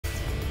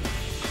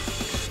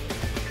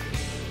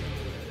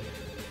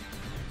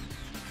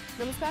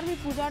नमस्कार, मी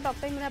पूजा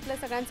टॉकटाईममध्ये आपल्या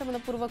सगळ्यांचं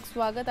मनपूर्वक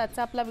स्वागत।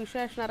 आजचा आपला विषय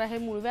असणार आहे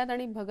मूळव्याध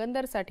आणि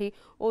भगंदरसाठी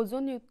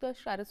ओझोनयुक्त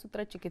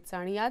क्षारसूत्र चिकित्सा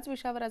आणि याच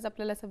विषयावर आज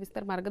आपल्याला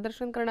सविस्तर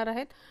मार्गदर्शन करणार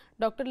आहेत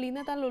डॉक्टर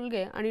लीनता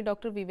लोलगे आणि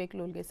डॉक्टर विवेक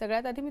लोलगे।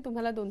 सगळ्यात आधी मी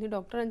तुम्हाला दोन्ही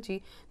डॉक्टरांची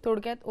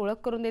थोडक्यात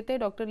ओळख करून देते।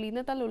 डॉक्टर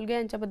लीनता लोलगे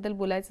यांच्याबद्दल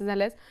बोलायचं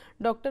झाल्यास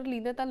डॉक्टर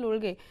लीनता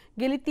लोलगे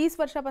गेली 30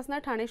 वर्षापासून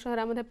ठाणे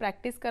शहरामध्ये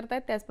प्रॅक्टिस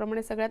करतात।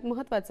 त्याचप्रमाणे सगळ्यात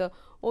महत्त्वाचं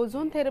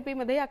ओझोन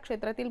थेरपीमध्ये या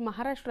क्षेत्रातील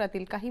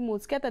महाराष्ट्रातील काही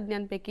मोजक्या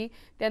तज्ञांपैकी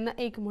त्यांना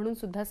एक म्हणून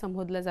सुद्धा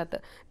संबोधलं जातं।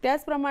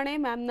 त्याचप्रमाणे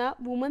मॅमना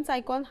वुमन्स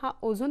आयकॉन हा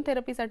ओझोन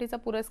थेरपीसाठीचा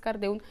पुरस्कार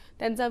देऊन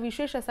त्यांचा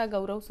विशेष असा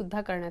गौरव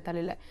सुद्धा करण्यात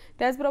आलेला आहे।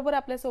 त्याचबरोबर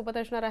आपल्या सोबत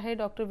असणार आहे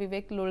डॉक्टर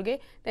विवेक लोलगे,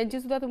 त्यांची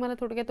सुद्धा तुम्हाला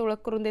थोडक्यात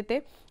ओळख करून देते।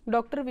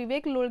 डॉक्टर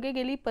विवेक लोलगे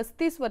गेली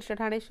 35 वर्ष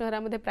ठाणे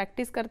शहरामध्ये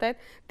प्रॅक्टिस करतात।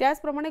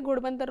 त्याचप्रमाणे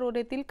घोडबंदर रोड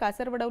येथील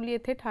कासरवडवली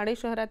येथे ठाणे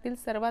शहरातील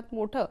सर्वात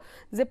मोठं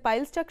जे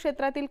पाईल्सच्या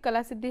क्षेत्रातील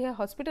कलासिद्धी हे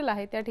हॉस्पिटल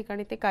आहे त्या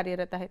ठिकाणी ते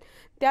कार्यरत आहेत।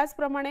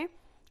 त्याचप्रमाणे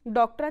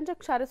डॉक्टरांच्या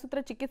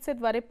क्षारसूत्र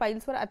चिकित्सेद्वारे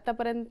पाईल्सवर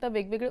आतापर्यंत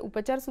वेगवेगळे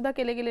उपचार सुद्धा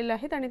केले गेलेले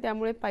आहेत आणि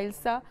त्यामुळे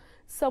पाईल्सचा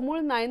समूळ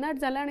नायनाट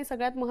झाला आणि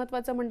सगळ्यात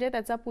महत्त्वाचं म्हणजे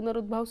त्याचा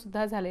पुनरुद्भव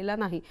सुद्धा झालेला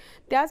नाही।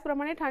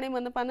 त्याचप्रमाणे ठाणे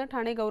मनपाने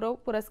ठाणे गौरव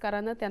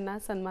पुरस्काराने त्यांना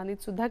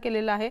सन्मानित सुद्धा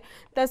केलेला आहे।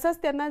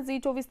 तसंच त्यांना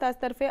जी24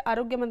 तास तर्फे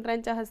आरोग्य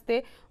मंत्र्यांच्या हस्ते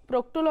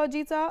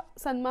प्रोक्टोलॉजीचा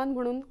सन्मान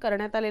म्हणून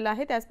करण्यात आलेला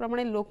आहे।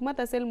 त्याचप्रमाणे लोकमत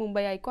असेल,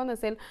 मुंबई आयकॉन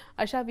असेल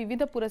अशा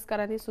विविध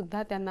पुरस्कारांनी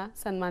सुद्धा त्यांना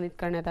सन्मानित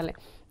करण्यात आले।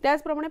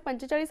 त्याचप्रमाणे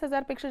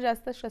 45,000 पेक्षा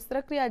जास्त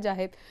शस्त्रक्रिया ज्या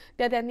आहेत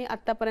त्या त्यांनी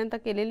आतापर्यंत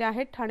केलेल्या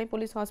आहेत। ठाणे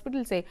पोलीस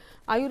हॉस्पिटलचे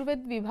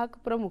आयुर्वेद विभाग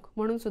प्रमुख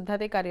म्हणून सुद्धा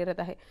ते कार्यरत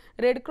आहे।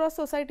 रेड क्रॉस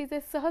सोसायटीचे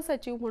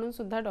सहसचिव म्हणून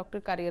सुद्धा डॉक्टर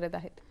कार्यरत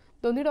आहेत।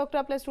 दोन्ही डॉक्टर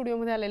आपल्या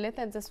स्टुडिओमध्ये आलेले आहेत,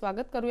 त्यांचं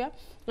स्वागत करूया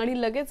आणि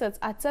लगेचच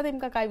आजचा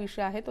नेमका काय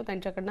विषय आहे तो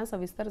त्यांच्याकडून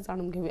सविस्तर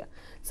जाणून घेऊया।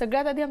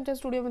 सगळ्यात आधी आमच्या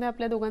स्टुडिओमध्ये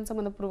आपल्या दोघांचं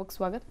मनपूर्वक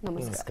स्वागत।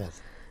 नमस्कार।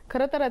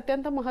 खरं तर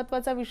अत्यंत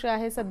महत्त्वाचा विषय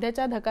आहे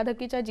सध्याच्या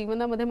धकाधकीच्या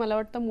जीवनामध्ये। मला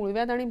वाटतं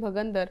मूळव्याध आणि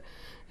भगंदर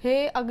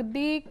हे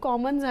अगदी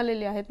कॉमन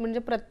झालेले आहेत, म्हणजे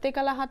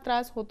प्रत्येकाला हा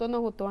त्रास होतो न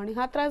होतो आणि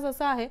हा त्रास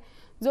असा आहे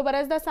जो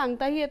बऱ्याचदा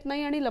सांगताही येत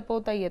नाही आणि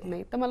लपवताही येत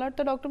नाही। तर मला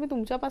वाटतं डॉक्टर मी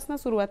तुमच्यापासून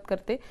सुरुवात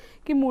करते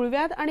की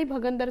मूळव्याध आणि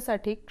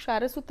भगंदरसाठी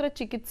क्षारसूत्र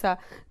चिकित्सा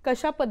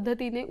कशा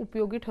पद्धतीने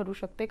उपयोगी ठरू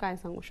शकते, काय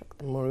सांगू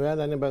शकता? मूळव्याध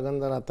आणि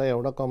भगंदर आता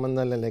एवढं कॉमन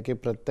झालेलं आहे की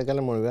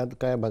प्रत्येकाला मूळव्याध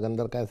काय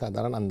भगंदर काय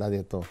साधारण अंदाज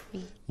येतो।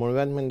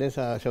 मूळव्याध म्हणजे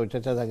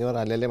शौचाच्या जागेवर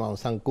आलेले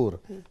मांसांकुर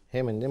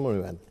हे म्हणजे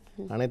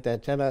मूळव्याध आणि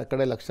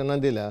त्याच्याकडे लक्ष न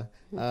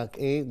दिलं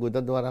की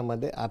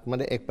गुदद्वारामध्ये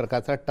आतमध्ये एक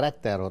प्रकारचा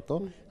ट्रॅक तयार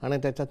होतो आणि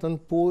त्याच्यातून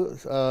पू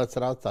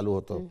स्राव चालू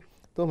होतो,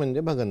 तो म्हणजे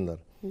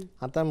भगंदर।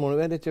 आता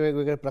मूळव्याधीचे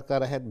वेगवेगळे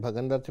प्रकार आहेत,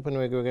 भगंदरचे पण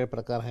वेगवेगळे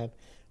प्रकार आहेत,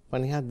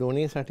 पण ह्या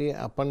दोन्हीसाठी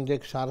आपण जे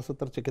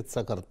क्षारसूत्र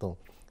चिकित्सा करतो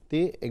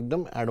ती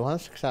एकदम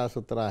ॲडव्हान्स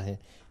क्षारसूत्र आहे।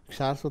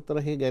 क्षारसूत्र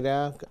ही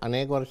गेल्या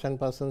अनेक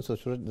वर्षांपासून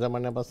सुश्रुत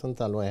जमान्यापासून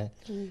चालू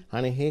आहे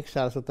आणि ही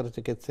क्षारसूत्र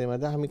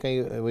चिकित्सेमध्ये आम्ही काही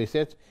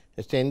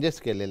विशेष चेंजेस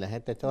केलेले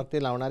आहेत।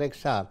 त्याच्यावरती लावणारे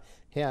क्षार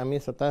हे आम्ही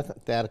स्वतः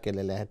तयार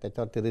केलेले आहेत,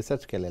 त्याच्यावरती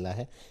रिसर्च केलेला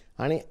आहे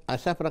आणि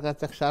अशा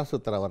प्रकारच्या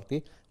क्षारसूत्रावरती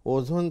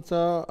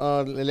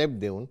ओझोनचं लेप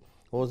देऊन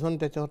ओझोन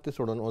त्याच्यावरती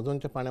सोडून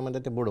ओझोनच्या पाण्यामध्ये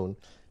ते बुडवून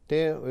ते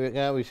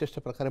वेगळ्या विशिष्ट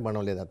प्रकारे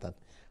बनवले जातात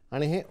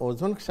आणि हे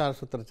ओझोन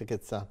क्षारसूत्र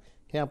चिकित्सा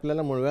हे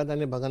आपल्याला मूळव्याध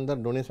आणि भगंदर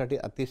दोन्हीसाठी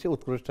अतिशय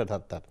उत्कृष्ट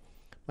ठरतात।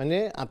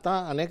 म्हणजे आता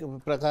अनेक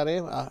प्रकारे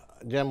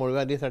ज्या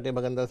मूळव्याधीसाठी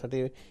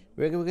भगंदरसाठी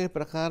वेगवेगळे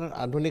प्रकार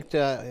आधुनिक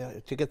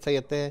चिकित्सा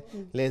येते,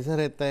 लेझर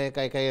येत आहे,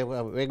 काही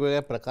वेगवेगळे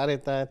प्रकार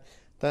येत आहेत,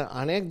 तर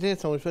अनेक जे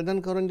संशोधन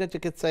करून ज्या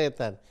चिकित्सा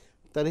येतात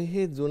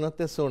तरीही जुनं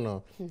ते सोनं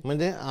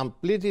म्हणजे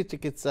आपली जी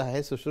चिकित्सा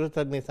आहे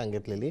सुश्रुतांनी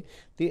सांगितलेली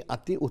ती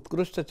अति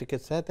उत्कृष्ट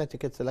चिकित्सा आहे, त्या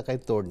चिकित्सेला काही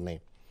तोड नाही।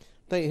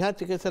 तर ह्या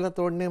चिकित्सेला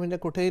तोड नाही म्हणजे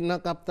कुठेही न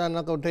कापता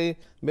न कुठेही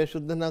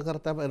बेशुद्ध न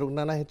करता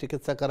रुग्णांना ही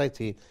चिकित्सा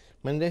करायची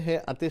म्हणजे हे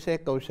अतिशय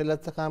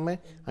कौशल्याचं काम आहे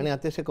आणि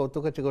अतिशय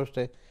कौतुकाची गोष्ट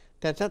आहे।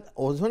 त्याच्यात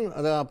ओझोन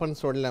आपण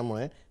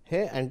सोडल्यामुळे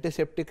हे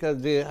अँटीसेप्टिक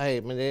जे आहे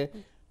म्हणजे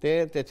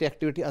त्याची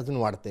ॲक्टिव्हिटी अजून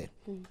वाढते।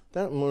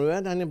 तर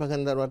मूळव्याध आणि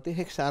भगंदरवरती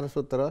हे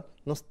क्षारसूत्र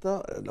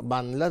नुसतं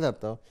बांधलं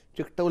जातं,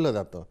 चिकटवलं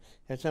जातं,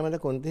 ह्याच्यामध्ये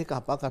कोणतीही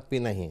कापाकापी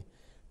नाही।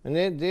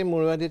 म्हणजे जे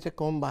मूळव्याधीचे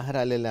कोंब बाहेर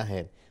आलेले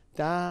आहेत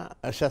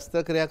त्या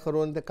शस्त्रक्रिया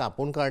करून ते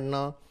कापून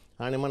काढणं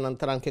आणि मग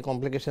नंतर आणखी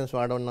कॉम्प्लिकेशन्स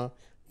वाढवणं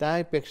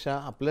त्यापेक्षा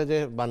आपलं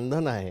जे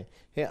बंधन आहे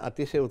हे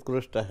अतिशय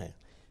उत्कृष्ट आहे।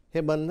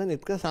 हे बंधन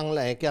इतकं चांगलं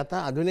आहे की आता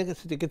आधुनिक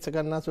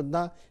चिकित्सकांना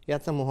सुद्धा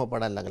याचा मोह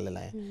पडायला लागलेला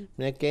आहे।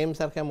 म्हणजे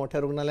केमसारख्या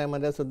मोठ्या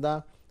रुग्णालयामध्ये सुद्धा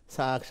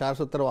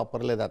क्षारसूत्र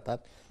वापरले जातात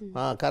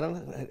कारण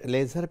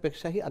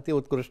लेझरपेक्षाही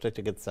अतिउत्कृष्ट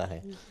चिकित्सा आहे।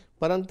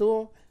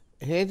 परंतु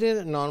हे जे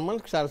नॉर्मल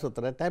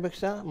क्षारसूत्र आहे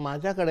त्यापेक्षा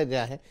माझ्याकडे जे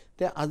आहे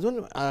ते अजून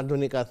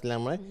आधुनिक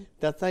असल्यामुळे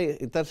त्याचा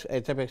इतर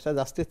याच्यापेक्षा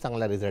जास्तीत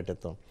चांगला रिझल्ट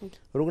येतो।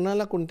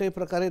 रुग्णाला कोणत्याही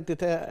प्रकारे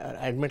तिथे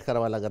ॲडमिट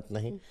करावं लागत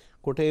नाही,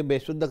 कुठेही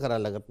बेशुद्ध करावं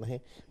लागत नाही,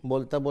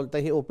 बोलता बोलता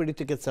ही OPD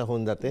चिकित्सा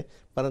होऊन जाते,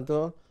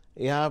 परंतु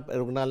या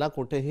रुग्णाला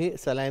कुठेही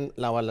सलाईन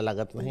लावायला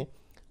लागत नाही।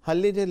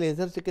 हल्ली जे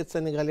लेझर चिकित्सा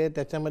निघाली आहे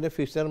त्याच्यामध्ये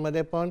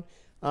फिशरमध्ये पण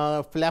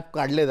फ्लॅप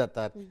काढले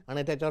जातात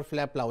आणि त्याच्यावर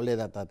फ्लॅप लावले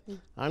जातात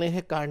आणि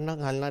हे काढणं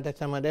घालणं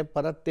त्याच्यामध्ये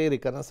परत ते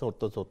रिकरन्स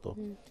होतोच होतो।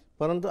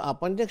 परंतु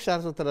आपण जे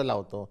क्षारसूत्र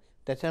लावतो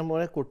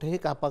त्याच्यामुळे कुठेही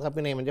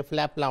कापाकापी नाही, म्हणजे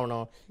फ्लॅप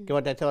लावणं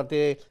किंवा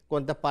त्याच्यावरती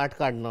कोणतं पार्ट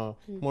काढणं,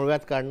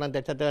 मूळव्याध काढणं,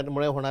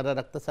 त्यामुळे होणाऱ्या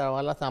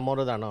रक्तस्रावाला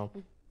सामोरं जाणं,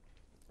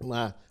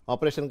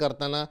 ऑपरेशन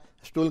करताना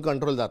स्टूल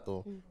कंट्रोल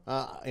जातो,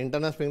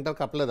 इंटरनल स्फिंक्टर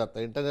कापलं जातं,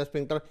 इंटरनल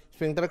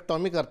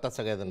स्फिंक्टरेक्टॉमी करतात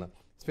सगळेजण.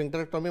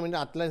 स्फिंक्टरेक्टॉमी म्हणजे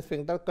आतला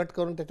स्फिंक्टर कट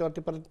करून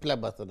त्याच्यावरती परत फ्लॅप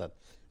बसवतात.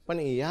 पण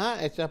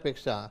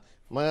याच्यापेक्षा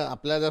मग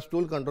आपल्याला जर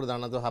स्टूल कंट्रोल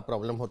जाणं जो हा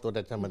प्रॉब्लेम होतो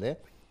त्याच्यामध्ये,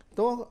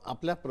 तो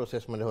आपल्या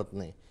प्रोसेसमध्ये होत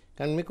नाही.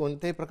 कारण मी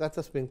कोणत्याही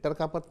प्रकारचं स्फिंक्टर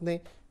कापत नाही,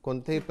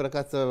 कोणत्याही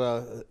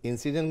प्रकारचं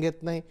इन्सिजन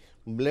घेत नाही,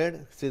 ब्लेड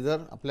सिझर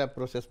आपल्या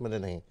प्रोसेसमध्ये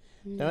नाही.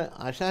 त्यामुळे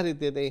अशा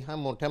रीतीने ह्या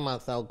मोठ्या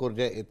मांसावर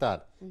जे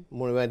येतात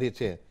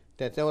मूळव्याधीचे,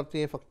 त्याच्यावरती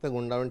हे फक्त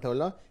गुंडाळून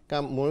ठेवलं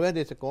का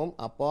मूळव्याधीचे कोंब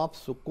आपोआप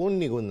सुकून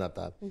निघून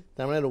जातात.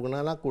 त्यामुळे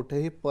रुग्णाला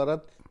कुठेही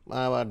परत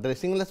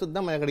ड्रेसिंगला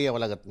सुद्धा माझ्याकडे यावं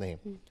लागत नाही.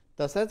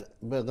 तसंच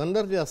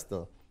भगंदर जे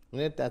असतं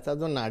म्हणजे त्याचा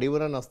जो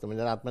नाडीवरण असतो,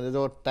 म्हणजे आतमध्ये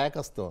जो ट्रॅक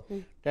असतो,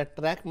 त्या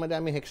ट्रॅकमध्ये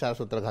आम्ही हे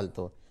क्षारसूत्र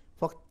घालतो.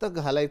 फक्त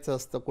घालायचं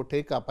असतं,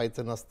 कुठेही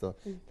कापायचं नसतं.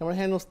 त्यामुळे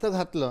हे नुसतं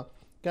घातलं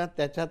का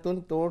त्याच्यातून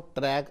तो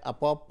ट्रॅक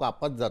आपोआप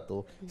कापत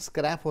जातो,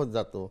 स्क्रॅप होत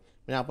जातो.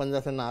 म्हणजे आपण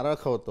जसं नारळ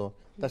खवतो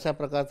तशा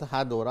प्रकारचा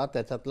हा दोरा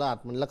त्याच्यातला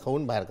आतमधला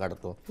खाऊन बाहेर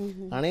काढतो.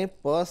 आणि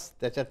पस,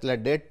 त्याच्यातला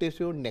डेड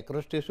टिश्यू,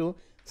 नेक्रोस टिश्यू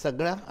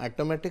सगळ्या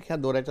ऑटोमॅटिक ह्या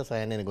दोऱ्याच्या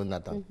सहाय्याने निघून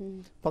जातात.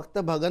 फक्त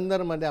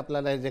भगंदरमध्ये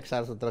आपल्याला जे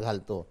क्षारसूत्र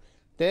घालतो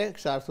ते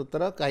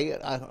क्षारसूत्र काही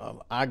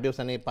 8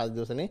 दिवसांनी 5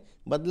 दिवसांनी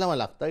बदलावं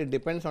लागतं. It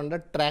depends on the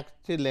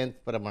ट्रॅकची length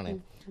प्रमाणे.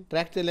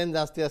 ट्रॅकची लेंथ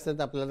जास्ती असेल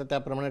तर आपल्याला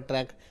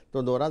त्याप्रमाणे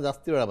तो दोरा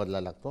जास्ती वेळा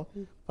बदलावा लागतो.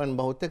 पण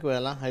बहुतेक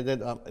वेळेला हे जे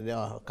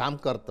काम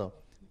करतं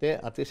ते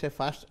अतिशय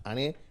फास्ट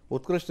आणि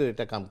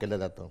उत्कृष्टरित्या काम केलं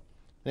जातं.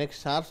 एक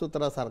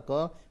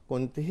क्षारसूत्रासारखं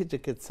कोणतीही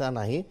चिकित्सा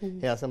नाही,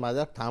 हे असं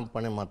माझं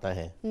ठामपणे मत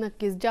आहे.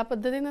 नक्कीच. ज्या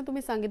पद्धतीने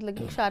तुम्ही सांगितलं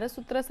की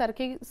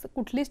क्षारसूत्रासारखी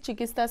कुठलीच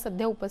चिकित्सा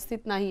सध्या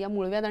उपस्थित नाही या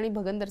मूळव्याध आणि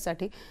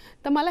भगंदरसाठी,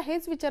 तर मला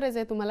हेच विचारायचं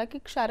आहे तुम्हाला की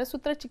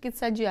क्षारसूत्र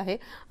चिकित्सा जी आहे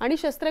आणि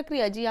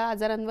शस्त्रक्रिया जी या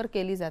आजारांवर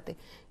केली जाते,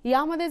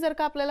 यामध्ये जर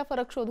का आपल्याला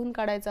फरक शोधून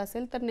काढायचा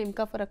असेल तर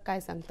नेमका फरक काय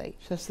सांगता येईल?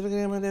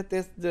 शस्त्रक्रियेमध्ये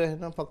तेच जे आहे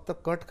ना, फक्त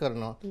कट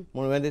करणं,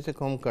 मूळव्याधीचे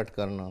कोंब कट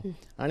करणं.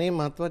 आणि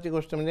महत्त्वाची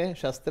गोष्ट म्हणजे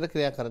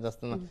शस्त्रक्रिया करत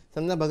असताना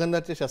समजा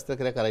भगंदरची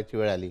शस्त्रक्रिया करायची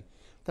वेळ आली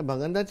तर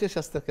भगंदरची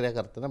शस्त्रक्रिया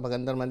करताना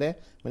भगंदरमध्ये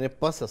म्हणजे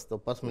पस असतो,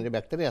 पस म्हणजे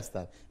बॅक्टेरिया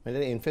असतात,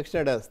 म्हणजे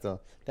इन्फेक्टेड असतं.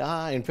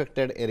 त्या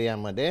इन्फेक्टेड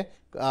एरियामध्ये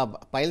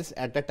पाईल्स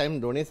ॲट अ टाईम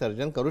दोन्ही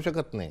सर्जन करू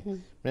शकत नाही.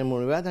 म्हणजे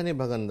मूळव्याध आणि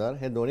भगंदर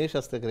हे दोन्ही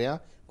शस्त्रक्रिया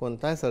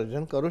कोणताही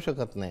सर्जन करू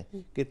शकत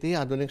नाही, कितीही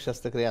आधुनिक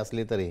शस्त्रक्रिया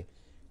असली तरी.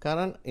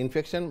 कारण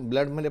इन्फेक्शन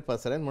ब्लडमध्ये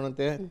पसरेल म्हणून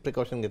ते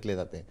प्रिकॉशन घेतले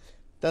जाते.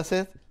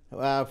 तसेच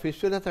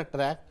फिस्युलाचा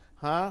ट्रॅक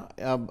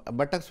हा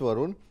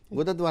बटक्सवरून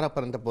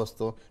गुदद्वारापर्यंत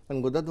पोहोचतो. पण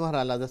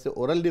गुदद्वाराला जसे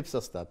ओरल लिप्स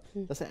असतात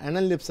तसे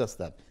ॲनल लिप्स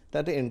असतात,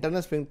 तर ते इंटरनल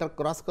स्फिंक्टर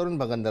क्रॉस करून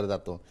भगंदर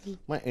जातो.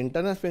 मग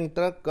इंटरनल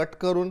स्फिंक्टर कट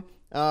करून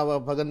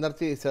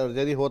भगंदरची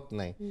सर्जरी होत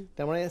नाही.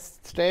 त्यामुळे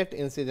स्ट्रेट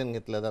इन्सिजन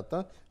घेतलं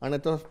जातं आणि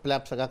तो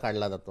फ्लॅप सगळा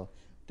काढला जातो.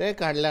 ते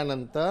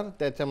काढल्यानंतर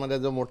त्याच्यामध्ये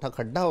जो मोठा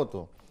खड्डा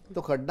होतो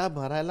तो खड्डा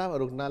भरायला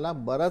रुग्णाला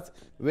बरंच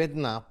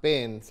वेदना,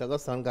 पेन सगळं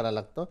सहन करायला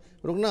लागतं.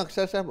 रुग्ण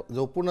अक्षरशः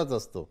झोपूनच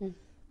असतो.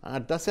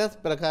 तशाच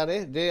प्रकारे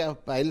जे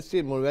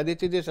पाईल्सची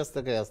मूळव्याधीची जी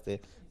शस्त्रक्रिया असते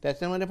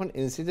त्याच्यामध्ये पण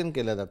इन्सिजन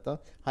केलं जातं.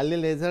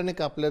 हल्ली लेझरने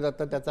कापलं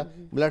जातं, त्याचा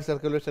ब्लड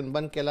सर्क्युलेशन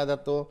बंद केला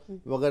जातो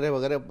वगैरे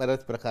वगैरे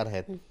बरेच प्रकार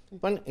आहेत.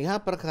 पण ह्या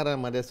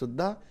प्रकारामध्ये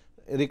सुद्धा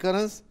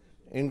रिकरन्स,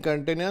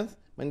 इनकंटिन्युअस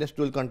म्हणजे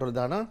स्टूल कंट्रोल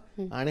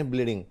जाणं आणि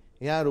ब्लिडिंग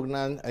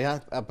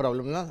ह्या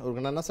प्रॉब्लेमला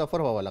रुग्णांना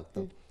सफर व्हावं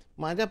लागतं.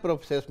 माझ्या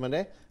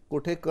प्रोसेसमध्ये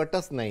कुठे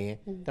कटच नाही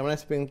आहे, त्यामुळे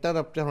स्फिंक्टर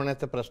रप्चर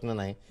होण्याचा प्रश्न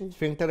नाही.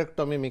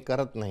 स्फिंक्टरेक्टॉमी मी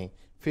करत नाही,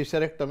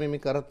 फिशरेक्टॉमी मी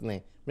करत नाही.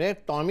 म्हणजे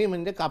टॉमी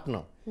म्हणजे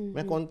कापणं,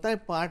 म्हणजे कोणताही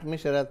पार्ट मी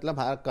शरीरातला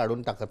बाहेर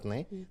काढून टाकत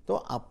नाही. तो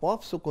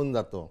आपोआप सुकून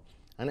जातो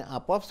आणि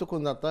आपोआप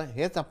सुकून जातं.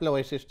 हेच आपलं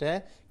वैशिष्ट्य आहे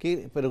की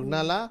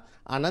रुग्णाला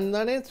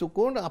आनंदाने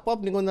चुकून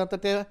आपोआप निघून जातं,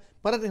 ते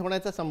परत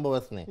होण्याचा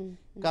संभवच नाही.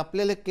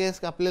 कापलेले केस,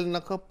 कापलेले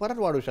नख परत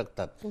वाढू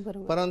शकतात,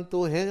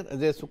 परंतु हे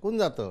जे सुकून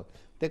जातं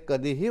ते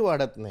कधीही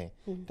वाढत नाही.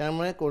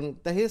 त्यामुळे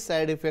कोणताही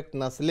साईड इफेक्ट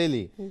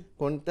नसलेली,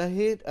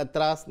 कोणताही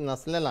त्रास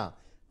नसलेला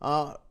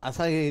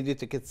असा ही जी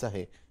चिकित्सा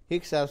आहे ही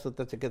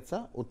क्षारसूत्र चिकित्सा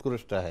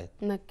उत्कृष्ट आहे.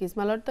 नक्कीच.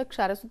 मला वाटतं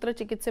क्षारसूत्र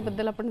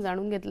चिकित्सेबद्दल आपण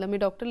जाणून घेतलं. मी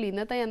डॉक्टर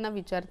लीनता यांना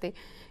विचारते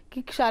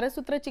की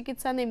क्षारसूत्र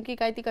चिकित्सा नेमकी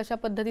काय, ती कशा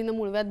पद्धतीने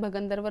मूळव्याध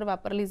भगंदरवर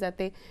वापरली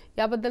जाते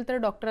याबद्दल तर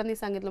डॉक्टरांनी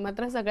सांगितलं.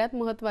 मात्र सगळ्यात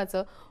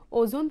महत्त्वाचं,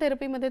 ओझोन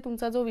थेरपीमध्ये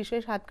तुमचा जो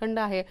विशेष हातखंड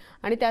आहे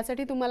आणि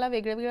त्यासाठी तुम्हाला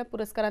वेगवेगळ्या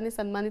पुरस्कारांनी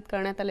सन्मानित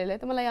करण्यात आलेलं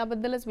आहे, तर मला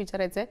याबद्दलच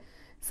विचारायचं आहे.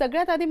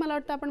 सगळ्यात आधी मला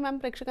वाटतं आपण मॅम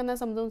प्रेक्षकांना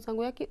समजावून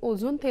सांगूया की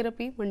ओझोन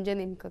थेरपी म्हणजे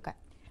नेमकं काय?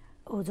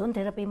 ओझोन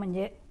थेरपी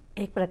म्हणजे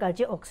एक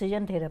प्रकारची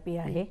ऑक्सिजन थेरपी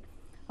आहे.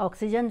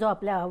 ऑक्सिजन जो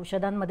आपल्या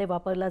औषधांमध्ये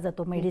वापरला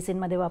जातो,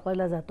 मेडिसिनमध्ये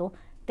वापरला जातो,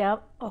 त्या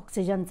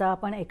ऑक्सिजनचा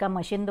आपण एका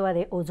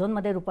मशीनद्वारे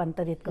ओझोनमध्ये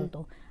रूपांतरित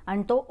करतो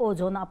आणि तो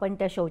ओझोन आपण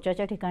त्या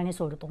शौचाच्या ठिकाणी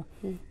सोडतो.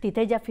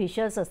 तिथे ज्या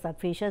फिशर्स असतात,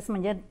 फिशर्स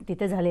म्हणजे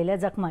तिथे झालेल्या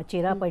जखमा,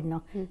 चिरा पडणं,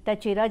 त्या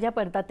चिरा ज्या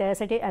पडतात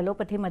त्यासाठी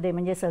ॲलोपॅथीमध्ये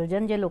म्हणजे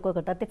सर्जन जे लोक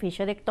करतात ते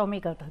फिशरेक्टॉमी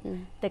करतात.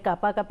 ते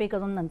कापाकापी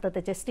करून नंतर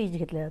त्याचे स्टिच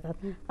घेतले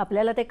जातात.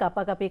 आपल्याला ते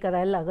कापाकापी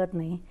करायला लागत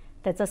नाही.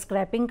 त्याचं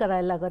स्क्रॅपिंग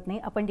करायला लागत नाही.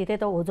 आपण तिथे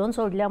तो ओझोन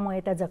सोडल्यामुळे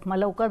त्या जखमा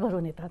लवकर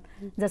भरून येतात.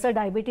 जसं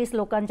डायबिटीस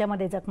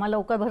लोकांच्यामध्ये जखमा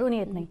लवकर भरून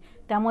येत नाही,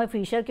 त्यामुळे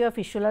फिशर किंवा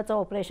फिशुलाचं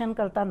ऑपरेशन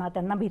करताना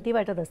त्यांना भीती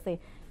वाटत असते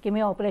की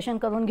मी ऑपरेशन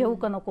करून घेऊ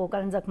का नको,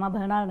 कारण जखमा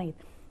भरणार नाहीत.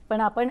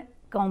 पण आपण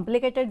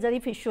कॉम्प्लिकेटेड जरी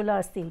फिशुला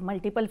असतील,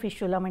 मल्टिपल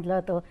फिशुला म्हटलं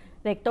तर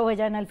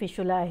रेक्टोव्हेजायनल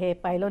फिशुला आहे,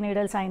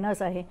 पायलोनिडल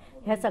सायनस आहे,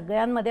 ह्या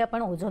सगळ्यांमध्ये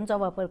आपण ओझोनचा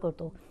वापर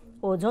करतो.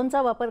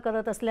 ओझोनचा वापर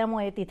करत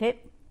असल्यामुळे तिथे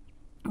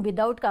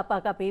विदाऊट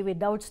कापाकापी,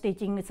 विदाऊट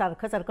स्टिचिंग,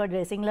 सारखं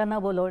ड्रेसिंगला न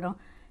बोलवणं,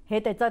 हे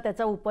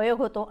त्याचा उपयोग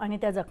होतो आणि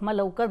त्या जखमा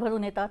लवकर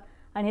भरून येतात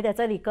आणि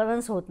त्याचा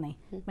रिकरन्स होत नाही.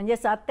 म्हणजे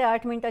 7 ते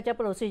 8 मिनिटाच्या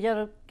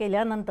प्रोसिजर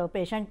केल्यानंतर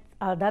पेशंट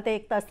अर्धा ते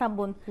 1 तास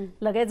थांबून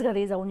लगेच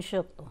घरी जाऊन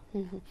शकतो.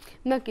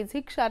 नक्कीच.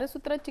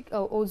 ही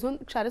ओझोन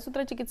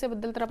क्षारसूत्र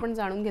चिकित्सेबद्दल तर आपण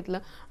जाणून घेतलं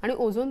आणि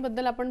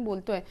ओझोनबद्दल आपण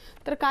बोलतोय,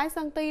 तर काय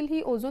सांगता येईल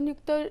ही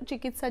ओझोनयुक्त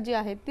चिकित्सा जी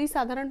आहे ती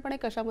साधारणपणे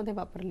कशामध्ये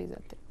वापरली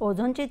जाते?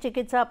 ओझोनची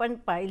चिकित्सा आपण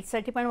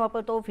पाईल्ससाठी पण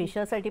वापरतो,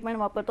 फिशरसाठी पण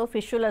वापरतो,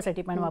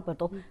 फिशुलासाठी पण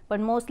वापरतो.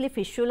 पण मोस्टली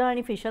फिशुला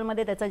आणि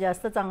फिशरमध्ये त्याचा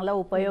जास्त चांगला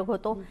उपयोग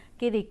होतो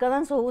की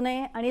रिकरन्स होऊ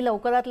नये आणि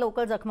लवकरात लवकर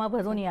जखमा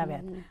भरून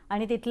याव्यात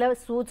आणि तिथल्या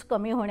सूज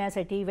कमी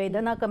होण्यासाठी,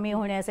 वेदना कमी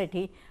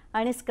होण्यासाठी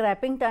आणि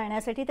स्क्रॅपिंग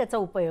टाळण्यासाठी त्याचा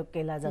उपयोग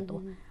केला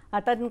जातो.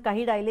 आता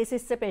काही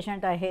डायलिसिसचे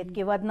पेशंट आहेत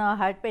किंवा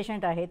हार्ट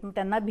पेशंट आहेत,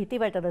 त्यांना भीती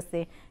वाटत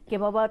असते की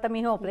बाबा आता मी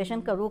हे ऑपरेशन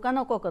करू का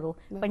नको करू.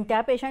 पण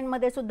त्या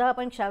पेशंटमध्ये सुद्धा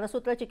आपण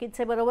क्षारसूत्र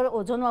चिकित्सेबरोबर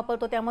ओझोन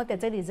वापरतो, त्यामुळे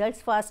त्याचे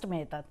रिझल्ट्स फास्ट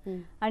मिळतात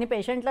आणि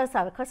पेशंटला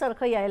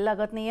सारखं यायला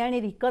लागत नाही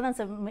आणि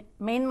रिकरन्स,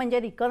 मेन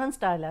म्हणजे रिकरन्स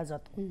टाळला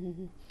जातो.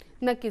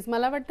 नक्कीच.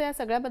 मला वाटतं या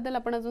सगळ्याबद्दल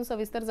आपण अजून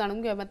सविस्तर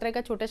जाणून घेऊया, मात्र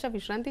एका छोट्याशा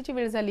विश्रांतीची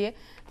वेळ झाली आहे.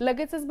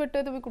 लगेचच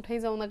भेटतोय, तुम्ही कुठेही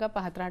जाऊ नका,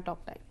 पाहत राहा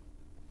टॉक टाइम.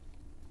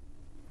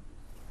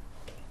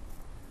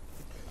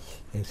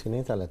 एसी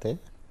नाही चालत आहे.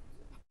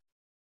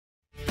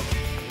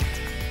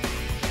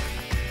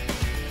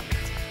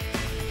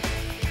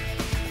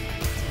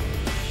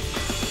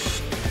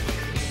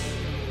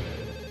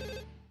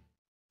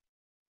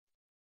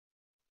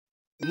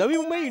 Navi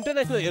Mumbai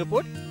international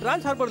airport,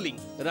 trans harbour link,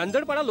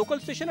 रांजणपाडा local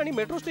station आणि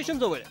मेट्रो स्टेशन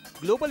जवळ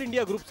ग्लोबल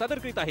इंडिया ग्रुप सादर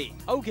करीत आहे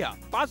अवघ्या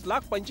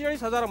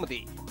 5,45,000 मध्ये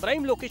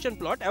प्राइम लोकेशन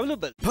प्लॉट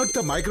अवेलेबल. फक्त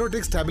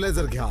मायक्रोटेक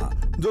स्टॅबिलायझर घ्या,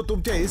 जो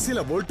तुमच्या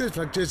एसीला व्होल्टेज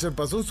फ्लक्च्युएशन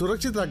पासून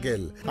सुरक्षित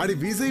राखेल आणि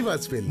वीजही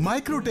वाचवेल.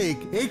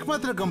 मायक्रोटेक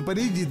एकमात्र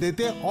कंपनी जी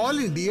देते all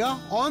India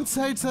on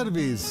site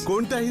service.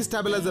 कोणताही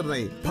स्टॅबिलायझर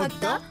नाही,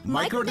 फक्त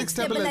मायक्रोटेक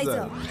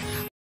स्टॅबिलायझर.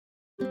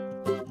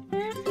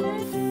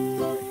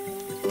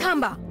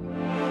 थांबा,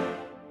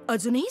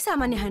 अजूनही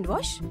सामान्य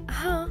हँडवॉश?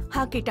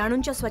 हा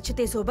किटाणूंच्या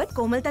स्वच्छतेसोबत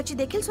कोमलताची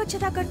देखील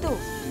स्वच्छता करतो,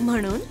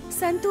 म्हणून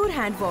संतूर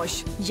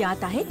हँडवॉश.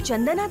 यात आहेत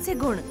चंदनाचे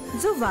गुण,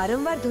 जो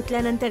वारंवार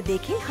धुतल्यानंतर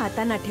देखील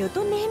हातांना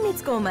ठेवतो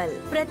नेहमीच कोमल.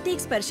 प्रत्येक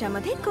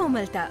स्पर्शामध्ये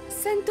कोमलता.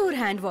 संतूर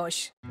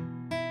हँडवॉश.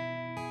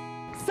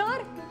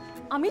 सर,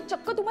 आम्ही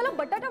चक्क तुम्हाला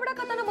बटाटा वडा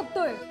खाताना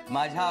बघतोय.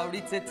 माझ्या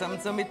आवडीचे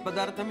चमचमीत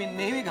पदार्थ मी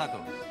नेहमी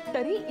खातो.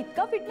 तरी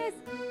इतका फिटनेस.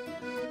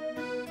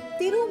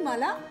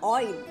 तिरुमाला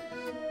ऑइल.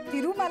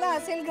 तिरुमाला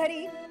असेल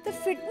घरी तर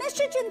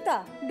फिटनेसची चिंता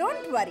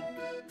don't worry.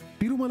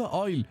 Tirumala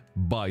oil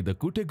by the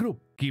Kute group,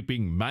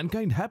 keeping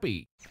Mankind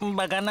happy.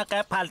 बघा ना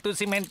काय फालतू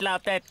सिमेंट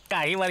लावतायत,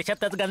 काही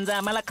वर्षातच गंज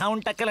आम्हाला खाऊन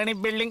टाकेल आणि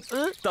बिल्डिंग.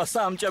 तसं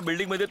आमच्या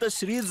बिल्डिंग मध्ये तर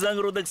श्री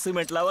जंगरोधक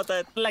सिमेंट लावत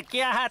आहेत.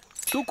 लकी आहात.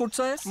 तू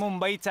कुठचा आहेस?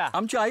 मुंबईचा.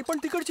 आमची आई पण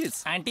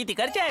तिकडचीच. आंटी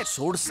तिकडची आहे.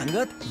 सोड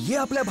संगत, ये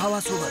आपल्या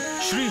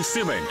भावासोबत. श्री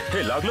सिमेंट,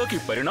 हे लागलं की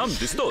परिणाम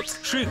दिसतोच.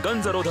 श्री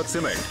गंजरोधक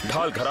सिमेंट,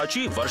 ढाल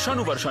घराची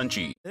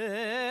वर्षानुवर्षांची.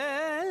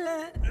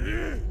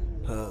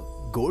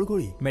 गोड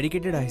गोळी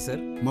मेडिकेटेड आहे सर,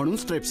 म्हणून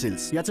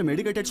स्ट्रेप्सिल्स याचे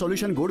मेडिकेटेड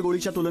सोल्युशन गोड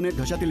गोळीच्या तुलनेत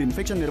घशातील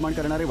इन्फेक्शन निर्माण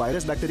करणारे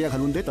व्हायरस बॅक्टेरिया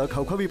घालून देतं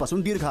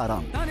खवखवीपासून दीर्घ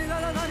आराम.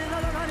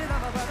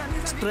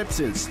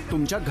 स्ट्रेप्सिल्स,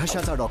 तुमच्या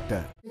घशाचा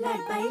डॉक्टर.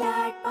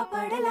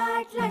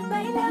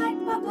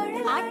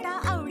 आटा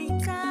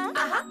आवडीचा,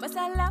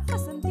 मसाला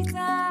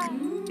पसंतीचा,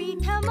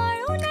 पीठ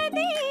मळून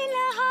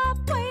दिला हा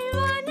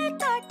पैलवान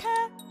ताठ.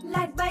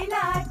 लाट बाय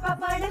लाट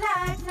पापड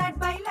लाट, लाट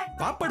बाय लाट.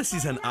 पापड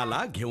सीझन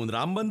आला, घेऊन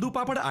रामबंधू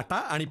पापड आटा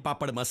आणि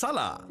पापड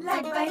मसाला.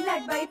 लाट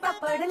बाय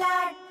पापड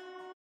लाट.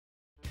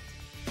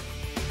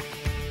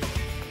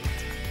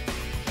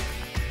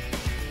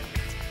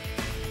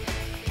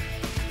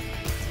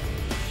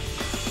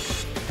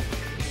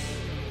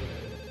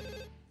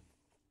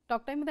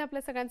 टॉक टाइममध्ये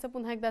आपल्या सगळ्यांचं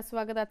पुन्हा एकदा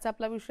स्वागत. आजचा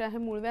आपला विषय आहे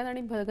मूळव्याध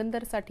आणि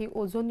भगंदरसाठी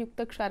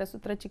ओझोनयुक्त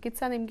क्षारसूत्र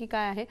चिकित्सा नेमकी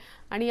काय आहे,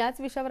 आणि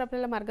याच विषयावर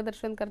आपल्याला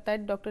मार्गदर्शन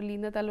करतायत डॉक्टर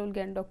लीनता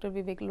लोलगे आणि डॉक्टर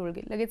विवेक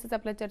लोळगे. लगेचच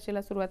आपल्या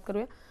चर्चेला सुरुवात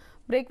करूया.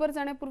 ब्रेकवर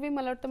जाण्यापूर्वी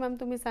मला वाटतं मॅम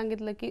तुम्ही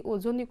सांगितलं की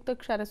ओझोनयुक्त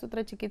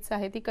क्षारसूत्र चिकित्सा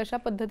आहे ती कशा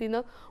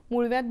पद्धतीनं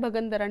मूळव्याध,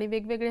 भगंदर आणि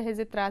वेगवेगळे हे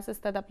जे त्रास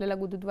असतात आपल्याला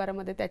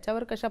गुदद्वारामध्ये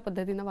त्याच्यावर कशा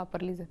पद्धतीनं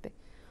वापरली जाते.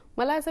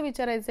 मला असं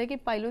विचारायचं आहे की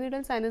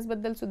पायलोनिडल सायनस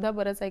बद्दल सुद्धा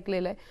बरंच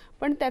ऐकलेलं आहे,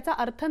 पण त्याचा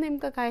अर्थ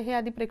नेमका काय हे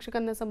आधी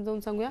प्रेक्षकांना समजावून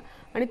सांगूया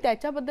आणि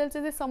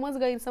त्याच्याबद्दलचे जे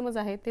गैरसमज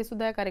आहेत ते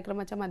सुद्धा या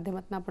कार्यक्रमाच्या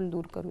माध्यमातून आपण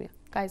दूर करूया.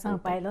 काय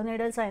सांगता?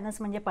 पायलोनिडल सायनस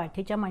म्हणजे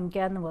पाठीच्या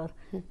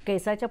मणक्यांवर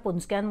केसाच्या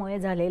पुंजक्यांमुळे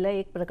झालेलं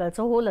एक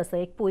प्रकारचं होल असतं,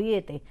 एक पुई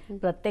येते.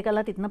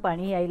 प्रत्येकाला तिथनं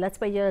पाणी यायलाच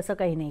पाहिजे असं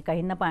काही नाही.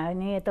 काहींना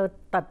पाणी येतं,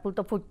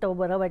 तात्पुरतं फुटतं,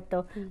 बरं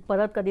वाटतं,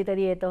 परत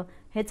कधीतरी येतं.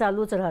 हे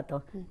चालूच राहतं.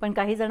 पण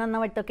काही जणांना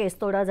वाटतं केस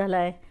तोडा झाला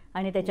आहे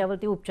आणि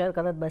त्याच्यावरती उपचार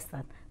करत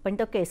बसतात. पण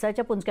तो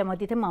केसाच्या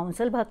पुंजक्यामध्ये तिथे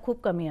मांसल भाग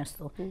खूप कमी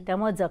असतो,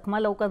 त्यामुळे जखमा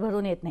लवकर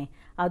भरून येत नाही.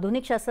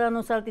 आधुनिक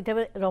शास्त्रानुसार तिथे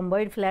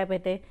रॉम्बॉइड फ्लॅप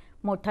येते,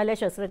 मोठाल्या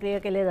शस्त्रक्रिया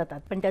केल्या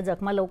जातात, पण त्या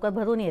जखमा लवकर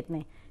भरून येत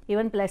नाही.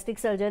 इवन प्लॅस्टिक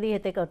सर्जरी हे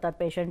ते करतात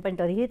पेशंट, पण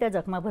तरीही त्या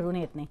जखमा भरून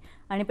येत नाही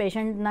आणि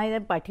पेशंट नाही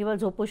पाठीवर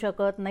झोपू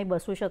शकत, नाही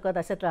बसू शकत,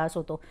 असा त्रास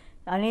होतो.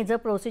 आणि जर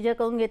प्रोसिजर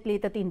करून घेतली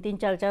तर 3-3,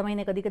 4-4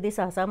 महिने, कधी-कधी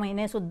 6-6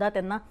 महिनेसुद्धा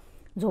त्यांना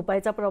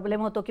झोपायचा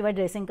प्रॉब्लेम होतो किंवा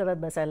ड्रेसिंग करत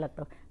बसायला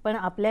लागतं. पण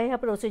आपल्या ह्या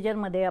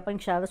प्रोसिजरमध्ये आपण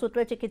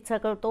क्षारसूत्र चिकित्सा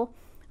करतो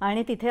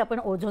आणि तिथे आपण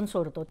ओझोन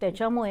सोडतो.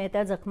 त्याच्यामुळे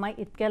त्या जखमा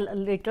इतक्या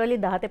लिटरली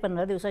 10 ते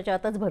 15 दिवसाच्या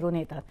आतच भरून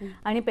येतात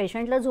आणि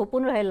पेशंटला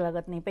झोपून राहायला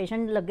लागत नाही.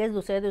 पेशंट लगेच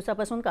दुसऱ्या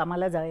दिवसापासून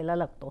कामाला जायला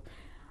लागतो.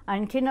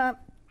 आणखीन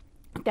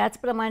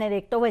त्याचप्रमाणे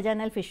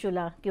रेक्टोव्हॅजायनल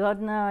फिश्युला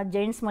किंवा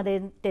जेंट्समध्ये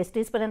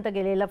टेस्टिसपर्यंत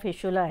गेलेला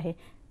फिश्युला आहे,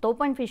 तो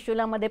पण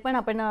फिश्युलामध्ये पण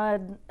आपण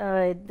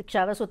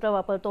क्षारसूत्र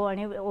वापरतो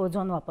आणि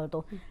ओझोन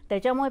वापरतो.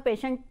 त्याच्यामुळे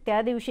पेशंट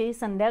त्या दिवशी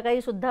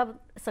संध्याकाळीसुद्धा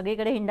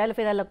सगळीकडे हिंडायला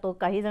फिरायला लागतो.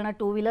 काही जण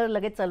 2 व्हीलर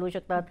लगेच चालवू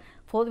शकतात,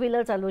 4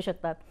 व्हीलर चालवू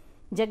शकतात.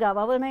 जे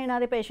गावावरनं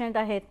येणारे पेशंट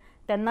आहेत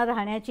त्यांना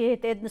राहण्याची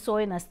ते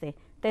सोय नसते.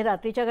 ते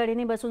रात्रीच्या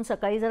गाडीने बसून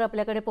सकाळी जर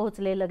आपल्याकडे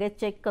पोहोचले, लगेच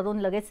चेक करून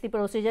लगेच ती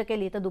प्रोसिजर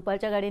केली तर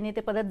दुपारच्या गाडीने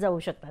ते परत जाऊ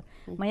शकतात.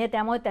 म्हणजे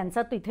त्यामुळे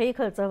त्यांचा तिथेही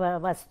खर्च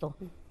वाचतो.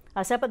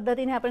 अशा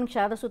पद्धतीने आपण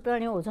क्षारसूत्र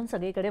आणि ओझोन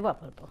सगळीकडे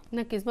वापरतो.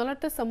 नक्कीच. मला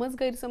वाटतं समज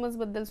गैरसमज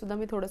बद्दल सुद्धा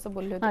मी थोडंसं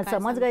बोलले होते.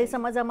 समज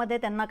गैरसमजामध्ये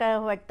त्यांना काय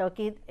वाटतं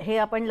की हे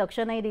आपण लक्ष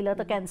नाही दिलं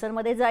तर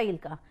कॅन्सरमध्ये जाईल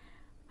का?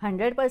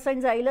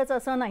 100% जाईलच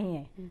असं नाही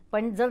आहे.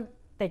 पण जर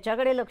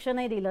त्याच्याकडे लक्ष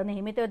नाही दिलं,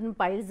 नेहमी ते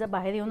पाईल्स जर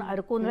बाहेर येऊन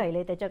अडकून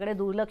राहिले, त्याच्याकडे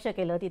दुर्लक्ष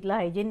केलं, तिथलं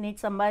हायजीन नीट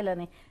सांभाळलं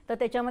नाही तर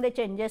त्याच्यामध्ये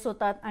चेंजेस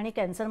होतात आणि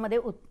कॅन्सरमध्ये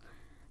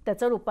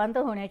त्याचं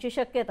रूपांतर होण्याची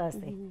शक्यता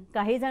असते.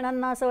 काही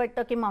जणांना असं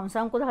वाटतं की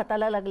मांसांकुर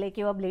हाताला लागले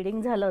किंवा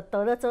ब्लिडिंग झालं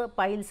तरच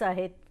पाईल्स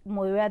आहेत,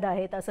 मूळव्याध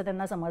आहेत असं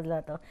त्यांना समजलं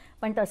जातं.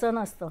 पण तसं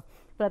नसतं.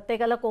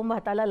 प्रत्येकाला कोंब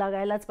हाताला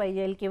लागायलाच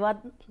पाहिजे किंवा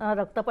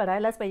रक्त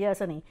पडायलाच पाहिजे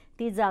असं नाही.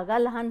 ती जागा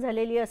लहान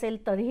झालेली असेल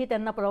तरीही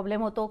त्यांना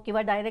प्रॉब्लेम होतो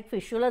किंवा डायरेक्ट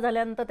फिश्युला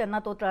झाल्यानंतर त्यांना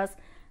तो त्रास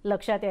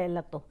लक्षात यायला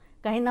लागतो.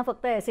 काहींना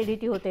फक्त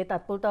ॲसिडिटी होते,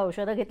 तात्पुरतं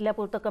औषधं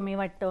घेतल्यापुरतं कमी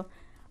वाटतं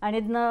आणि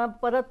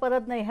परत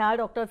परत नाही ह्या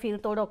डॉक्टर फिर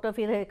तो डॉक्टर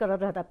फिर हे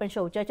करत राहतात. पण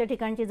शौचाच्या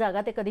ठिकाणची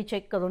जागा ते कधी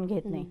चेक करून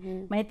घेत नाही.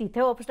 म्हणजे तिथे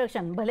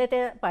ऑब्स्ट्रक्शन, भले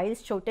ते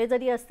पाईल्स छोटे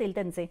जरी असतील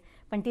त्यांचे,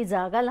 पण ती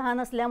जागा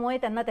लहान असल्यामुळे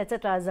त्यांना त्याचे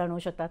त्रास जाणवू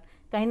शकतात.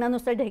 काहींना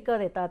नुसतं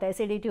ढेकर येतात,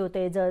 ॲसिडिटी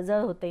होते,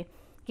 जळजळ होते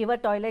किंवा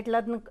टॉयलेटला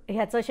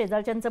ह्याचं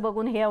शेजारच्यांचं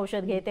बघून हे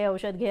औषध घे ते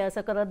औषध घे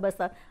असं करत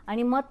बसतात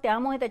आणि मग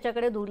त्यामुळे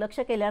त्याच्याकडे दुर्लक्ष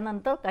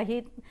केल्यानंतर काही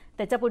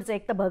त्याच्या पुढचं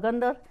एक तर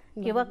भगंदर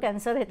किंवा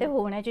कॅन्सर हे ते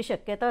होण्याची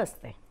शक्यता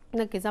असते.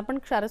 नक्कीच. आपण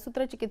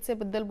क्षारसूत्र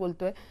चिकित्सेबद्दल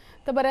बोलतोय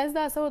तर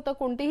बऱ्याचदा असं होतं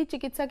कोणतीही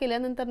चिकित्सा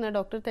केल्यानंतर ना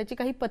डॉक्टर त्याची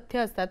काही पथ्य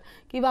असतात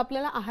किंवा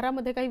आपल्याला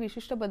आहारामध्ये काही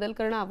विशिष्ट बदल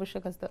करणं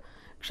आवश्यक असतं.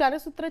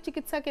 क्षारसूत्र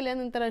चिकित्सा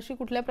केल्यानंतर अशी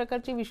कुठल्या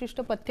प्रकारची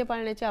विशिष्ट पथ्य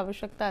पाळण्याची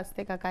आवश्यकता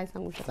असते का? काय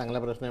सांगू शकता? चांगला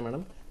प्रश्न आहे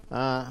मॅडम.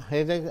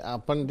 हे जे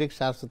आपण जे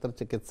क्षारसूत्र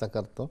चिकित्सा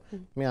करतो,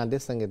 मी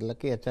आधीच सांगितलं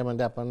की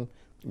याच्यामध्ये आपण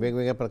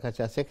वेगवेगळ्या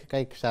प्रकारचे असे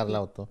काही क्षार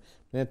लावतो.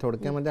 म्हणजे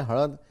थोडक्यामध्ये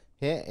हळद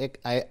हे एक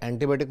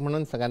अँटीबायोटिक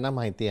म्हणून सगळ्यांना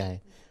माहिती आहे.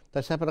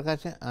 तशा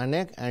प्रकारचे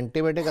अनेक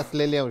अँटीबायोटिक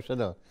असलेली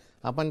औषधं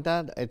आपण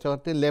त्या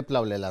याच्यावरती लेप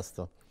लावलेला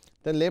असतो.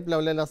 तर लेप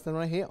लावलेला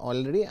असल्यामुळे हे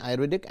ऑलरेडी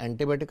आयुर्वेदिक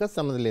अँटीबायोटिकच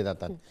समजले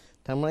जातात.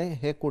 त्यामुळे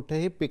हे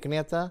कुठेही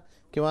पिकण्याचा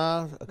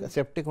किंवा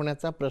सेप्टिक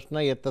होण्याचा प्रश्न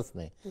येतच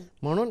नाही.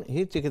 म्हणून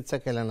ही चिकित्सा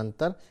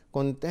केल्यानंतर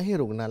कोणत्याही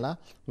रुग्णाला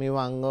मी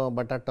वांग,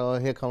 बटाटा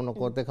हे खाऊ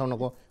नको ते खाऊ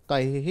नको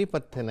काहीही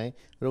पथ्य नाही.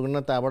 रुग्ण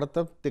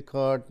ताबडतोब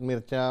तिखट,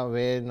 मिरच्या,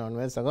 व्हेज,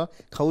 नॉनव्हेज सगळं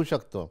खाऊ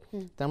शकतो.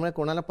 त्यामुळे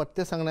कोणाला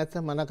पथ्य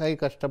सांगण्याचं मला काही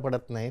कष्ट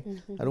पडत नाही.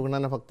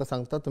 रुग्णांना फक्त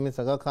सांगतो तुम्ही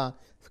सगळं खा.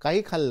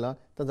 काही खाल्लं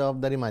तर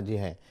जबाबदारी माझी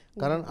आहे.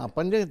 कारण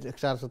आपण जे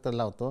क्षारसूत्र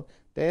लावतो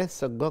ते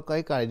सगळं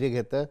काही काळजी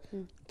घेतं.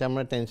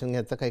 त्यामुळे टेन्शन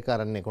घ्यायचं काही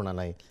कारण नाही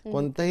कोणालाही.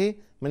 कोणतंही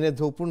म्हणजे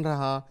झोपून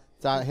राहा,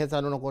 हे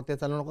चालू नको ते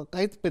चालू नको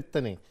काहीच पित्त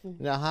नाही.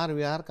 म्हणजे आहार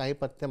विहार काही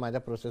पथ्य माझ्या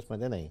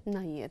प्रोसेसमध्ये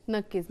नाही.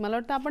 नक्कीच. मला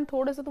वाटतं आपण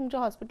थोडंसं तुमच्या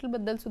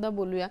हॉस्पिटलबद्दल सुद्धा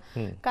बोलूया.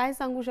 काय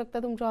सांगू शकता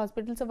तुमच्या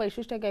हॉस्पिटलचं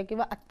वैशिष्ट्य काय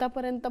किंवा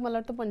आतापर्यंत मला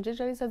वाटतं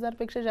 45,000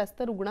 पेक्षा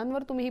जास्त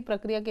रुग्णांवर तुम्ही ही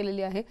प्रक्रिया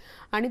केलेली आहे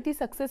आणि ती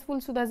सक्सेसफुल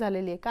सुद्धा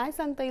झालेली आहे. काय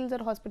सांगता येईल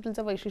जर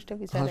हॉस्पिटलचं वैशिष्ट्य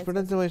विचारायचं?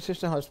 हॉस्पिटलचं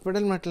वैशिष्ट्य,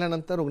 हॉस्पिटल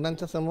म्हटल्यानंतर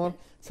रुग्णांच्या समोर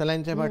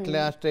सलाईनच्या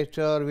बाटल्या,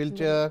 स्ट्रेचर,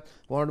 व्हीलचेअर,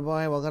 वॉर्ड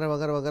बॉय वगैरे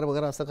वगैरे वगैरे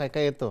वगैरे असं काय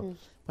काय येतं.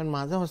 पण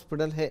माझं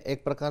हॉस्पिटल हे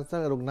एक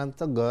प्रकारचं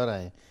रुग्णांचं घर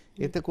आहे.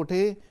 इथे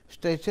कुठेही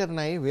स्ट्रेचर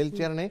नाही,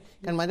 व्हीलचेअर नाही.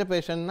 कारण माझ्या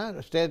पेशंटना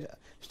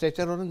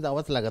स्ट्रेचरवरून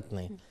जावंच लागत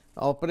नाही.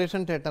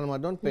 ऑपरेशन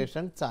थिएटरमधून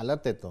पेशंट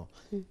चालत येतो.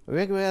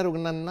 वेगवेगळ्या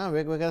रुग्णांना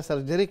वेगवेगळ्या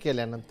सर्जरी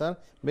केल्यानंतर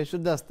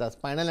बेशुद्ध असतात,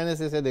 स्पायनल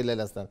ॲनेस्थेसिया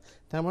दिलेले असतात.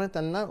 त्यामुळे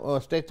त्यांना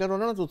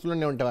स्ट्रेचरवरूनच उचलून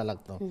नेऊन ठेवायला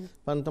लागतं.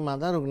 परंतु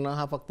माझा रुग्ण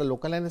हा फक्त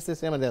लोकल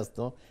ॲनेस्थेसियामध्ये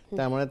असतो.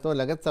 त्यामुळे तो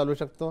लगेच चालू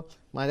शकतो.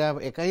 माझ्या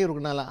एकाही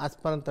रुग्णाला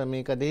आजपर्यंत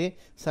मी कधीही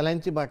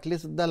सलाईनची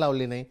बाटलीसुद्धा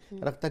लावली नाही.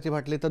 रक्ताची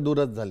बाटली तर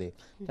दूरच झाली.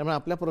 त्यामुळे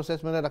आपल्या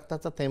प्रोसेसमध्ये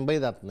रक्ताचा थेंबही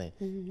जात नाही.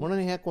 म्हणून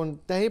ह्या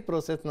कोणत्याही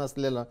प्रोसेस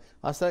नसलेलं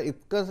असं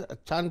इतकं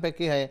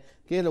छानपैकी आहे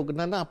की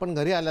रुग्णांना आपण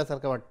घरी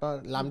आल्यासारखं वाटतं.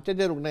 लांबचे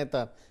जे रुग्ण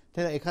येतात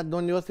ते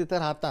 1-2 दिवस तिथे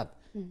राहतात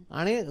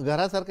आणि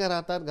घरासारखे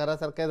राहतात,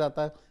 घरासारखे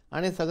जातात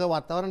आणि सगळं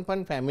वातावरण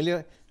पण फॅमिली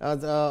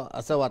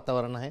असं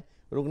वातावरण आहे.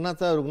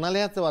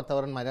 रुग्णालयाचं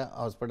वातावरण माझ्या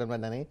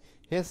हॉस्पिटलमध्ये नाही.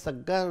 हे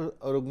सगळ्या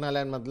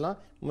रुग्णालयांमधलं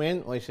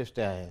मेन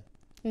वैशिष्ट्य आहे.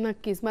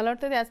 नक्कीच. मला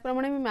वाटतं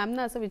त्याचप्रमाणे मी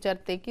मॅमना असं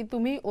विचारते की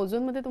तुम्ही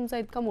ओझोनमध्ये तुमचा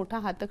इतका मोठा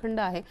हातखंड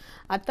आहे,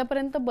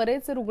 आतापर्यंत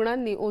बरेच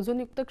रुग्णांनी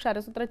ओझोनयुक्त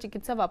क्षारसूत्र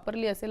चिकित्सा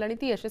वापरली असेल आणि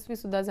ती यशस्वी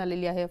सुद्धा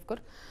झालेली आहे.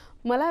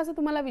 ऑफकोर्स मला असं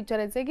तुम्हाला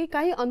विचारायचं आहे की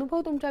काही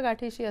अनुभव तुमच्या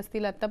गाठीशी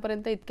असतील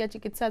आतापर्यंत इतक्या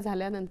चिकित्सा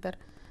झाल्यानंतर,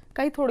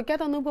 काही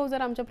थोडक्यात अनुभव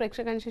जर आमच्या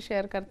प्रेक्षकांशी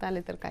शेअर करता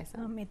आले तर काय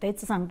सांग? मी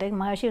तेच सांगते,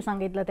 मगाशी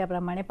सांगितलं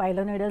त्याप्रमाणे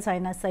पायलोनिडल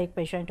सायनसचा एक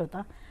पेशंट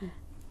होता.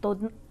 तो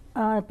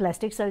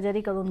प्लॅस्टिक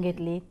सर्जरी करून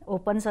घेतली,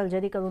 ओपन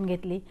सर्जरी करून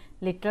घेतली.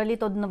 लिटरली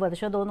तो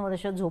 2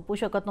 वर्ष झोपू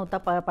शकत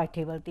नव्हता,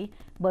 पाठीवरती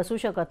बसू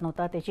शकत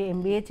नव्हता. त्याची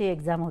MBAची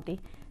एक्झाम होती.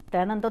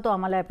 त्यानंतर तो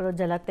आम्हाला अप्रोच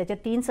झाला. त्याच्या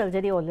 3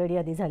 सर्जरी ऑलरेडी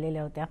आधी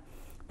झालेल्या होत्या.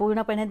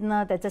 पूर्णपणे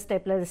त्याचं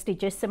स्टेपलर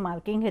स्टिचेसचे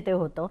मार्किंग हे ते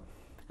होतं.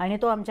 आणि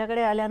तो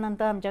आमच्याकडे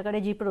आल्यानंतर आमच्याकडे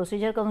जी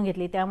प्रोसिजर करून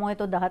घेतली त्यामुळे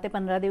तो 10 ते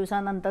 15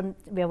 दिवसानंतर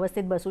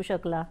व्यवस्थित बसू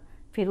शकला,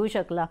 फिरू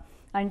शकला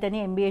आणि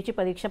त्यांनी MBAची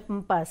परीक्षा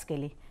पास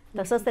केली.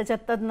 तसंच त्याच्यात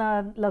तर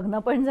लग्न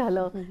पण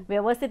झालं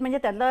व्यवस्थित. म्हणजे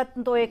त्यातला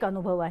तो एक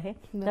अनुभव आहे.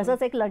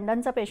 तसंच एक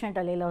लंडनचा पेशंट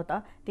आलेला होता.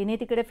 तिने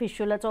तिकडे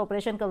फिशुलाचं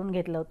ऑपरेशन करून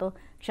घेतलं होतं.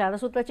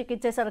 क्षारसूत्र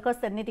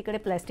चिकित्सेसारखंच त्यांनी तिकडे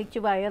प्लॅस्टिकची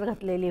वायर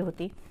घातलेली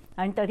होती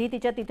आणि तरी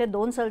तिच्या तिथे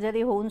 2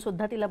 सर्जरी होऊन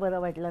सुद्धा तिला बरं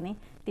वाटलं नाही.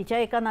 तिच्या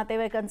एका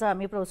नातेवाईकांचं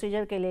आम्ही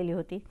प्रोसिजर केलेली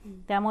होती,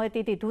 त्यामुळे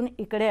ती तिथून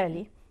इकडे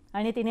आली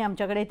आणि तिने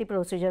आमच्याकडे ती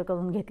प्रोसिजर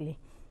करून घेतली.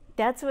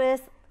 त्याच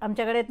वेळेस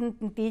आमच्याकडे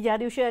ती ज्या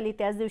दिवशी आली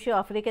त्याच दिवशी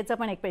आफ्रिकेचा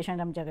पण एक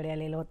पेशंट आमच्याकडे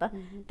आलेला होता.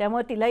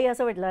 त्यामुळे तिलाही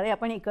असं वाटलं, अरे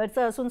आपण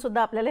इकडचं असून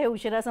सुद्धा आपल्याला हे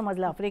उशिरा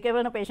समजलं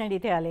आफ्रिकेवरून पेशंट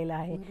इथे आलेला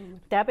आहे.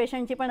 त्या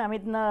पेशंटची पण आम्ही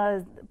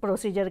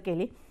प्रोसिजर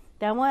केली.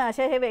 त्यामुळे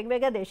अशा हे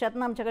वेगवेगळ्या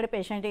देशातनं आमच्याकडे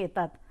पेशंट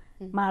येतात.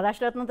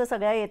 महाराष्ट्रातनं तर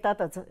सगळ्या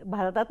येतातच,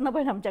 भारतातनं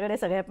पण आमच्याकडे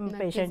सगळ्या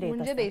पेशंट येतात.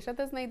 म्हणजे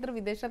देशातच नाही तर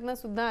विदेशातनं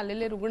सुद्धा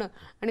आलेले रुग्ण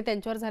आणि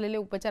त्यांच्यावर झालेले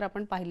उपचार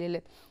आपण पाहिलेले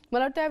आहेत.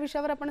 मला वाटतं या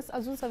विषयावर आपण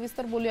अजून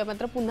सविस्तर बोलूया,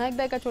 मात्र पुन्हा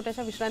एकदा एका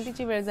छोट्याशा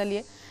विश्रांतीची वेळ झाली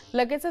आहे.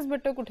 लगेचच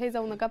भेटतो, कुठेही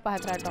जाऊ नका,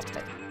 पाहत राहा टॉक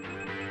टाइम.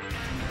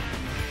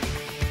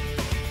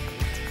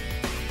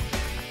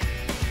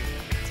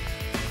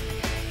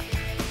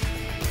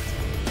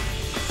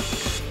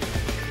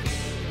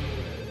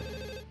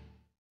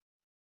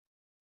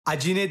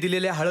 आजीने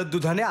दिलेल्या हळद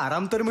दुधाने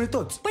आराम तर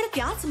मिळतोच, पण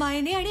त्याच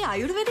मायेने आणि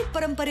आयुर्वेदिक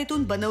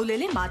परंपरेतून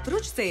बनवलेले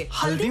मातृजचे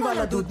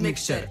हल्दीवाला दूध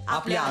मिक्सचर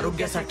आपल्या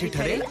आरोग्यासाठी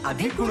ठरेल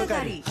अधिक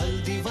गुणकारी.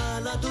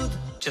 हल्दीवाला दूध,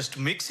 just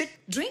mix it,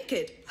 drink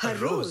it हर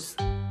रोज.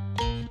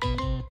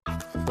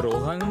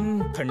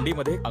 रोहन,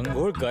 थंडीमध्ये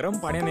अंघोळ गरम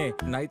पाण्याने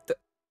नाही तर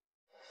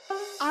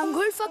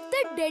आंघोळ फक्त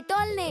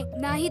डेटॉलने,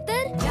 नाही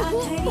तर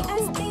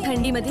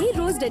थंडीमध्ये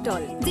रोज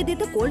डेटॉल, जे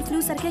देतं कोल्ड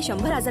फ्लू सारख्या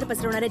 100 आजार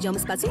पसरवणाऱ्या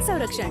जर्म्स पासून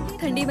संरक्षण.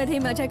 थंडीमध्ये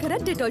माझ्या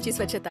घरात डेटॉलची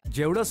स्वच्छता.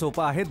 जेवढं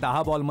सोपं आहे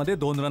 10 बॉलमध्ये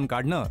 2 रन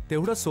काढणं,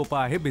 तेवढं सोपं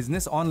आहे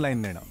बिझनेस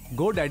ऑनलाईन नेणं.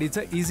 गो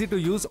डॅडीचं easy to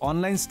use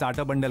online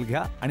startup bundle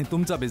घ्या आणि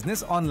तुमचा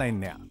बिझनेस ऑनलाईन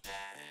न्या.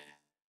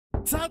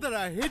 सादर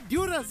आहे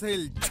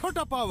ड्युरासेल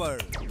छोटा पॉवर,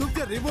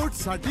 तुमच्या रिमोट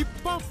साठी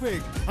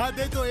परफेक्ट. हा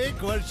देतो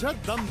 1 वर्ष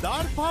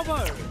दमदार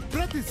पॉवर.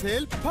 प्रति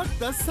सेल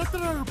फक्त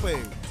 17 रुपये,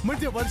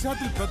 म्हणजे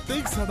वर्षातील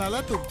प्रत्येक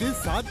सणाला तुमची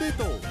साथ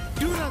देतो.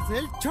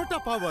 ड्युरासेल छोटा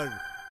पॉवर.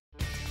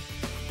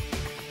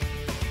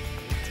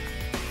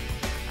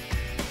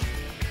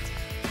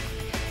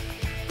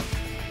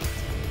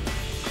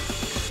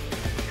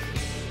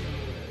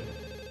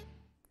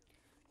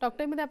 टॉक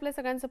टाइममध्ये आपल्या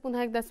सगळ्यांचं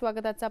पुन्हा एकदा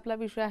स्वागत. आजचा आपला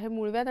विषय आहे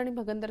मूळव्याध आणि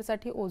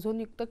भगंदरसाठी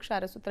ओझोनयुक्त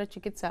क्षारसूत्र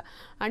चिकित्सा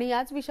आणि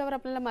याच विषयावर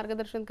आपल्याला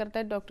मार्गदर्शन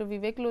करतायत डॉक्टर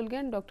विवेक लोलगे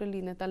आणि डॉक्टर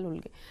लीनता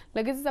लोलगे.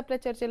 लगेचच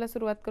आपल्या चर्चेला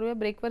सुरुवात करूया.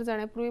 ब्रेकवर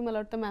जाण्यापूर्वी मला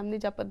वाटतं मॅमने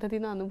ज्या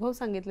पद्धतीनं अनुभव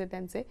सांगितले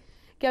त्यांचे,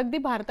 की अगदी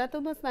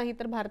भारतातूनच नाही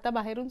तर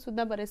भारताबाहेरून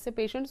सुद्धा बरेचसे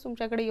पेशंट्स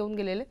तुमच्याकडे येऊन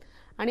गेलेले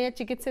आणि या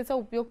चिकित्सेचा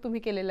उपयोग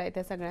तुम्ही केलेला आहे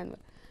त्या सगळ्यांवर.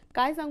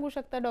 काय सांगू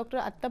शकता डॉक्टर,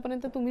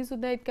 आत्तापर्यंत तुम्ही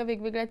सुद्धा इतक्या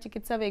वेगवेगळ्या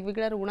चिकित्सा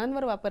वेगवेगळ्या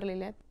रुग्णांवर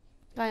वापरलेल्या आहेत,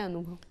 काय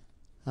अनुभव?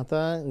 आता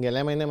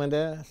गेल्या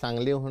महिन्यामध्ये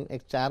सांगलीहून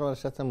एक 4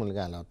 वर्षाचा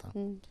मुलगा आला होता.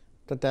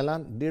 तर त्याला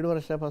 1.5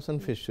 वर्षापासून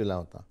फिशुला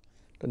होता.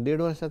 तर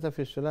 1.5 वर्षाचा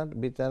फिशुला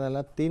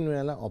बिचाराला 3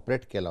 वेळेला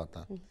ऑपरेट केला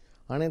होता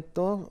आणि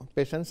तो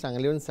पेशंट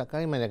सांगलीहून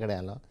सकाळी माझ्याकडे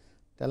आला.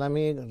 त्याला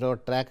मी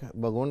ट्रॅक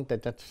बघून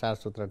त्याच्यात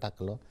क्षारसूत्र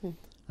टाकलो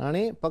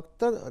आणि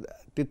फक्त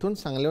तिथून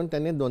सांगलीहून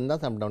त्यांनी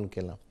 2दाच अपडाऊन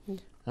केलं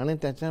आणि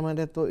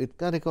त्याच्यामध्ये तो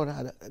इतका रिकवर.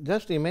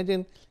 जस्ट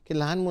इमॅजिन की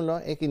लहान मुलं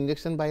एक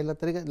इंजेक्शन पाहिलं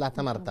तरी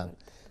लाथा मारतात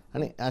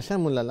आणि अशा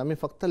मुलाला मी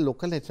फक्त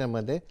लोकल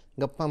ह्याच्यामध्ये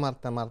गप्पा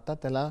मारता मारता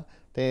त्याला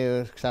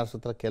ते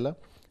क्षारसूत्र केलं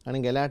आणि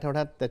गेल्या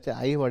आठवड्यात त्याचे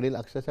आई वडील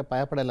अक्षरशः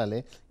पाया पडायला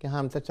आले की हा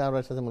आमचा 4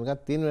 वर्षाचा मुलगा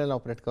 3 वेळेला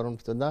ऑपरेट करून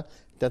सुद्धा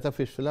त्याचा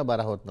फिशुला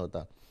बरा होत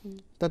नव्हता.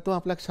 तर तो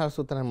आपल्या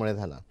क्षारसूत्रामुळे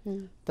झाला.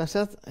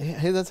 तसंच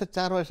हे जसं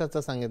 4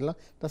 वर्षाचं सांगितलं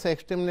तसं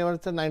एक्स्ट्रीम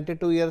लेवलचं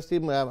 92 इयर्सची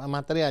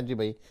म्हातारी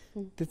आजीबाई,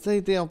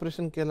 तिचंही ते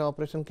ऑपरेशन केलं.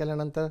 ऑपरेशन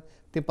केल्यानंतर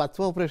ते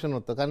 5वं ऑपरेशन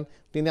होतं, कारण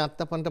तिने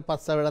आत्तापर्यंत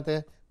 5-6 वेळा ते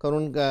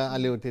करून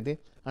आली होती ती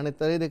आणि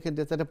तरी देखील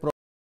त्याचं ते